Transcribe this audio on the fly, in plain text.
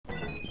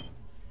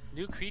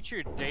New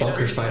creature data.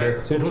 Bunker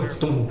spider.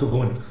 Don't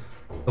go in.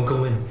 Don't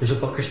go in. There's a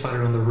bunker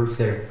spider on the roof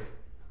there.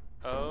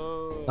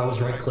 Oh. I was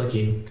right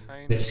clicking.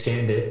 And it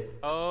scanned it.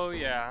 Oh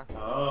yeah.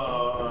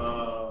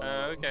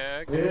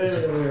 Okay.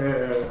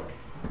 Yeah.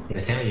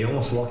 Nathaniel, you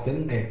almost walked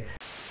in there.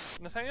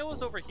 Nathaniel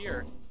was over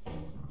here.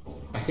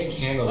 I think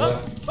Hannah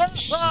left.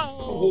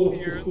 Oh,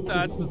 here,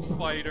 that's a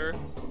spider.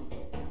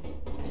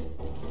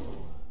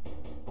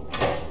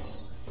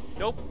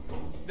 Nope.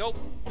 Nope.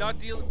 Not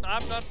dealing.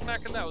 I'm not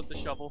smacking that with the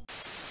shovel.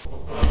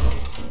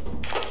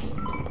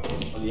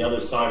 On the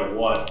other side of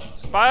what?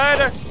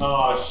 Spider!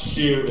 Oh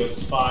shoot, a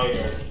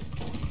spider.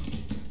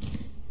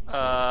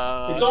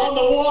 It's on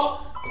the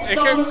wall! It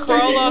can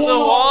crawl on the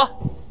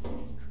wall!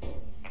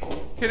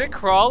 Can it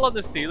crawl on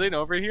the ceiling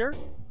over here?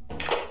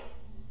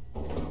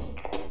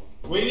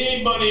 We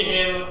need money,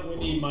 Hannah. We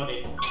need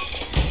money.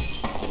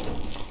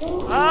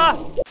 Ah!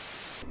 1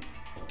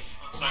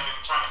 second,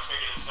 I'm trying to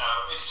figure this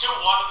out. It's to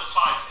one of the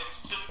sides.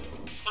 It's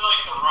to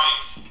like the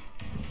right.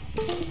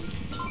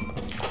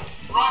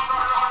 Run!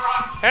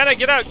 Hannah,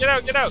 get out, get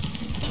out, get out!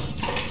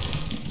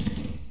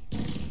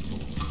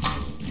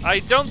 I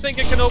don't think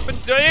it can open.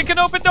 It can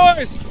open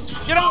doors!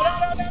 Get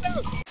out!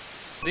 No!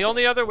 The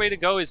only other way to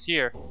go is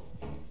here.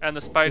 And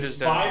the spider's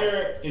The dead.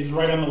 spider is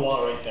right on the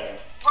wall right there.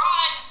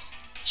 Run!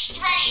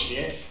 Straight! See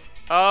it?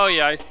 Oh,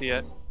 yeah, I see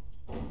it.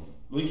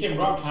 We can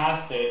run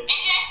past it. And you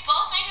guys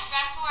both make a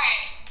run for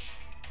it.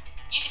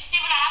 You can see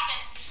what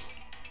happens.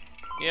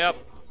 Yep.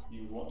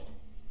 You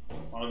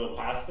want to go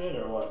past it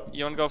or what?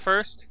 You wanna go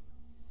first?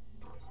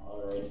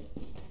 Alright.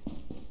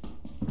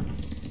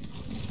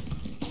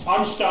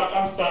 I'm stuck.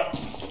 It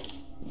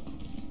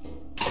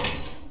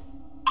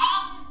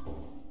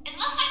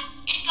looks like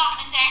it got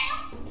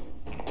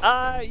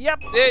Nathaniel. Yep,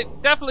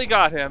 it definitely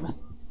got him.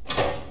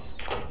 I'll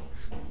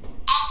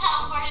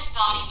teleport his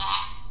body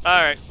back.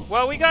 Alright,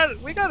 well, we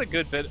got a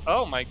good bit.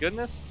 Oh my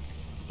goodness.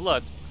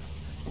 Blood.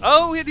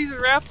 Oh, and he's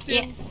wrapped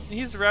in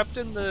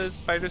the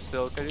spider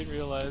silk. I didn't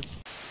realize.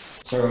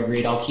 Sorry,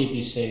 Reed, I'll keep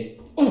you safe.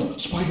 Oh,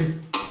 spider!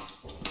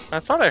 I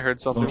thought I heard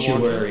something. Don't you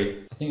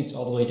worry. I think it's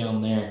all the way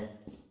down there.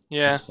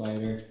 Yeah.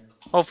 Spider.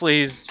 Hopefully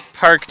he's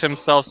parked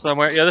himself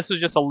somewhere. Yeah, this is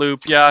just a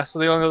loop. Yeah, so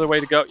the only other way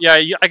to go. Yeah,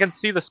 I can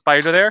see the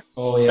spider there.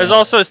 Oh yeah. There's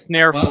also a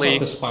snare Well, that's flea. not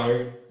the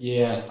spider.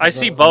 Yeah. I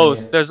see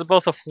both. There's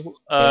both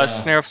a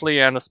snare flea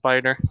and a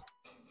spider.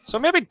 So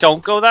maybe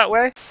don't go that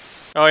way.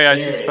 Oh yeah, I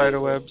see spider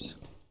webs.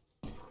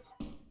 I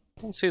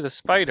don't see the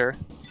spider.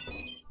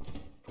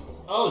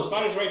 Oh, the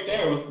spider's right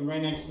there,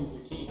 right next to the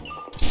key.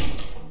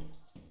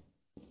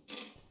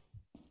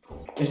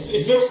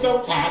 Is there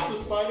stuff past the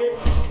spider?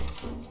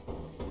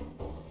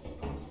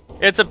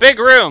 It's a big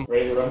room.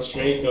 Ready to run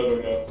straight?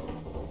 Go.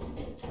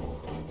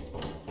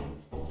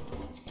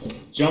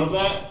 Jump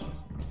that?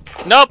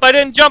 Nope, I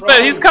didn't jump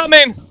it. He's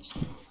coming.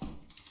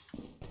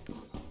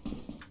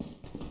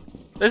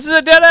 This is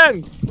a dead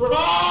end. Run!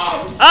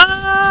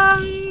 Ah!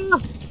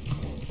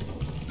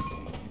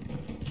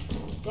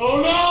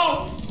 Oh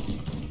no!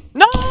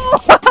 No!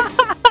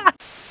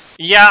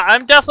 Yeah,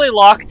 I'm definitely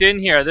locked in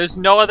here. There's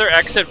no other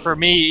exit for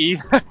me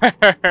either.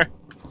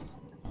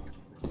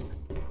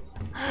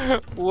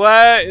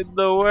 What in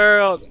the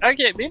world?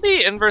 Okay,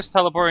 maybe inverse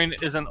teleporting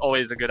isn't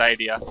always a good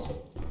idea.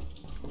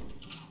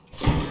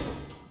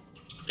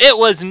 It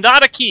was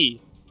not a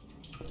key.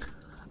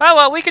 Oh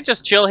well, we could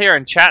just chill here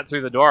and chat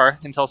through the door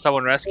until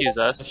someone rescues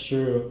us. That's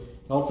true.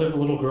 I hope the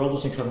little girl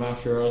doesn't come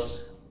after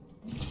us.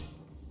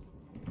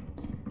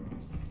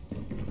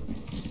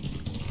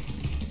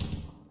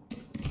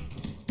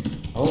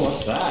 Oh,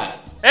 what's that?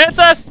 It's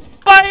a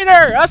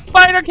spider! A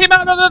spider came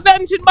out of a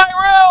vent in my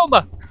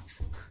room!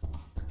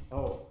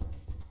 Oh.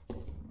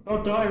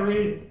 Don't die,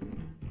 Reed!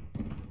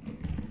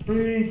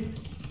 Reed!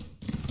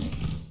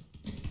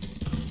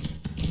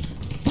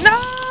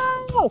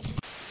 No!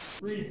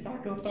 Reed,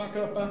 back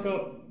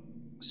up!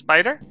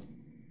 Spider?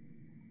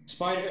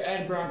 Spider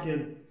and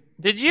Bracken.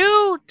 Did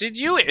you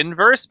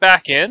inverse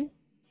back in?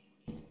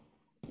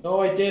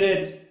 No, I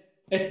didn't.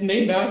 It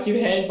made Matthew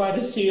hang by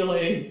the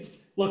ceiling.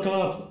 Look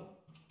up.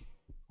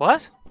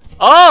 What?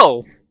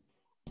 Oh!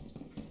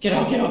 Get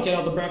out,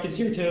 the Bracken's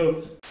here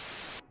too.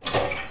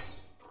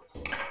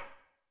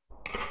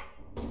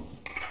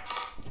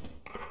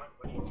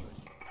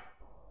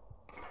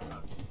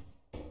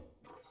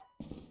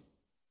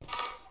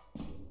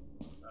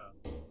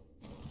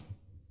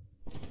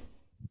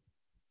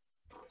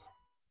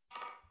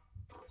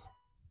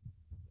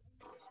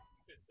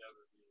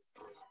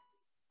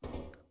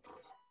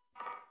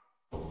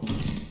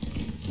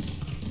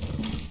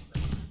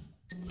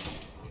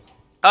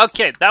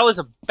 Okay, that was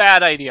a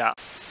bad idea. I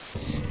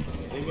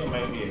think it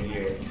might be in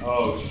here.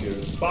 Oh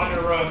shoot. Spider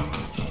run!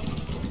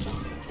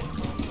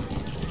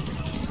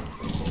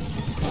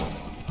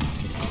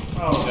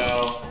 Oh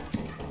no.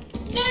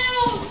 No!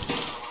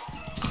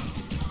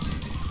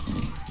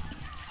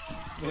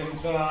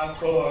 It's not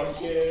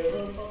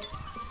forgivable.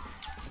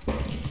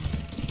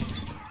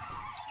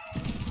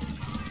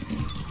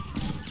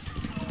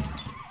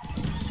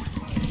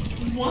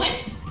 What?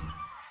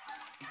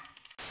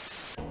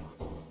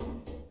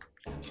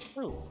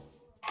 Ooh.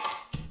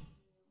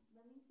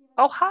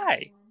 Oh,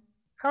 hi!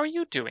 How are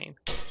you doing?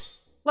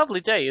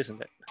 Lovely day,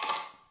 isn't it?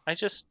 I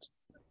just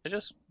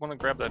want to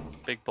grab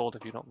that big bolt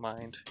if you don't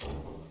mind.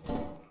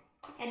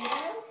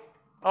 Hello?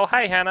 Oh,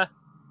 hi, Hannah.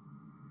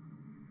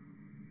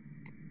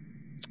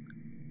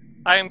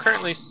 I am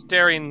currently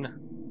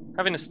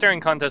having a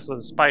staring contest with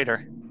a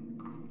spider.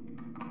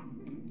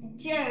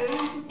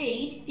 Joe,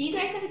 Reed, do you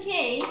guys have a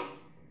key?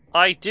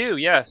 I do,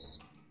 yes.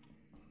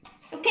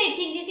 Okay,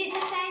 can you get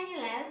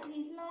Nathaniel out?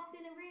 He's locked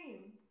in a room.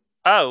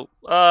 Oh,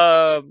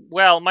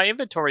 well, my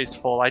inventory's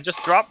full. I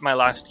just dropped my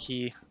last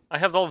key. I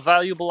have all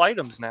valuable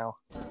items now.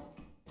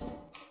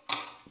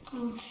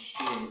 Oh,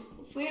 shoot.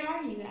 Where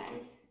are you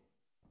guys?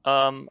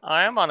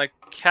 I am on a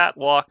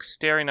catwalk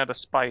staring at a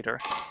spider.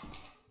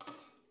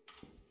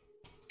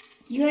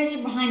 You guys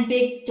are behind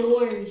big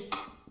doors.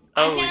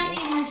 Oh, I found yeah.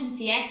 the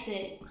emergency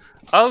exit.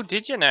 Oh,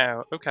 did you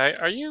now? Okay,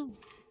 are you...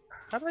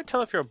 How do I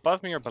tell if you're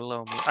above me or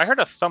below me? I heard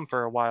a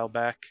thumper a while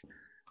back.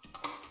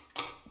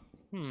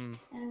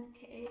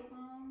 Okay,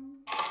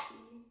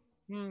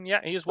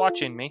 Yeah, he's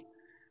watching me.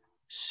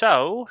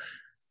 So...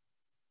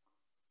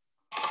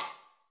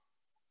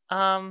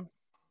 I'm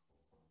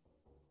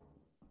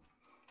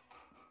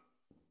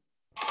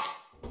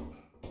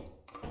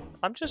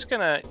just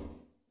gonna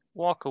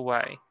walk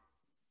away.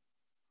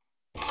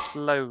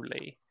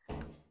 Slowly.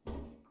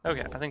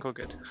 Okay, I think we're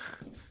good.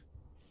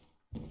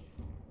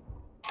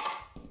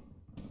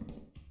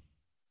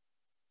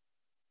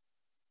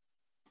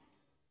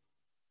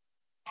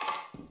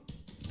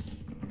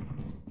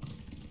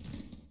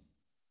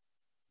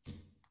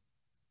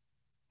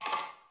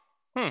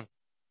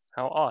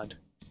 How odd.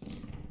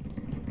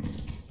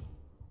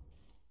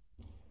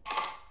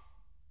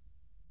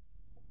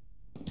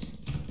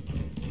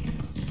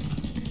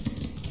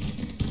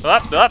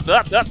 Up, up,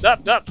 up, up,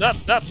 up, up,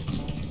 up, up.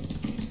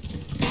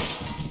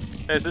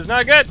 This is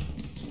not good.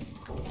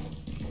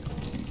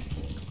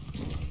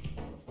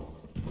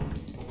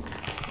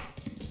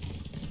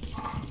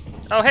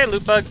 Oh, hey,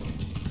 loot bug.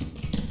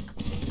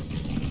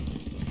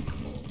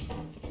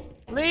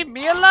 Leave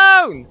me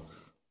alone.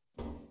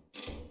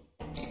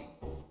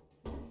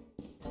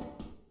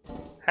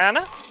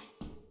 Hannah?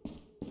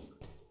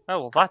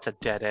 Oh, well, that's a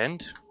dead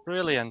end.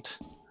 Brilliant.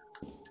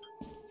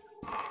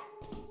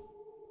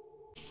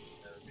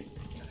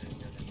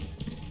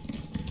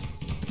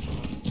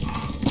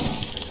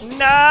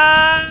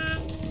 No!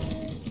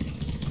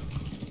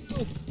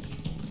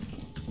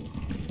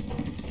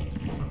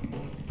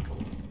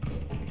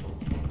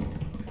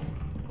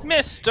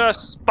 Mr.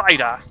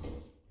 Spider!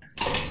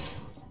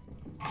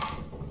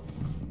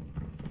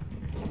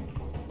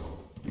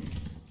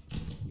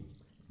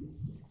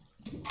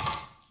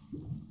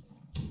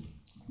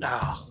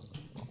 Oh.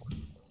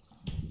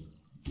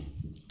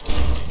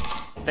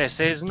 This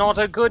is not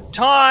a good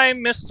time,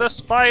 Mr.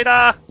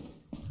 Spider!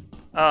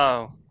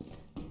 Oh.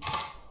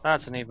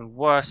 That's an even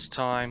worse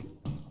time.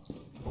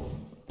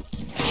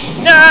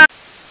 No!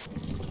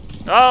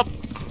 Oh!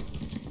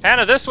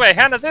 Hannah, this way!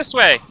 Hannah, this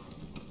way!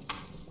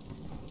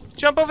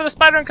 Jump over the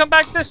spider and come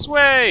back this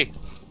way!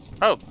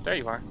 Oh, there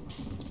you are.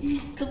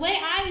 The way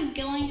I was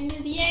going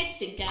into the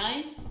exit,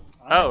 guys.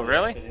 Oh,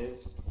 really?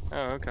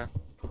 Oh, okay.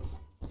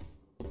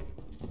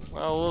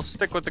 Well, we'll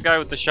stick with the guy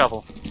with the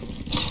shovel.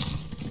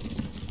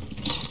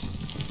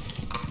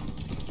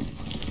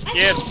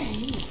 Get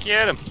him!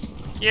 Get him!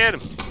 Get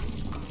him!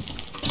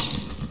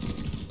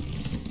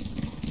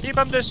 Keep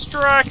him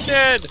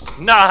distracted!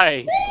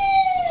 Nice!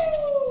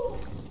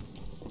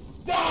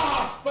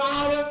 Ah,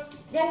 Spider!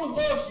 No one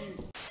loves you!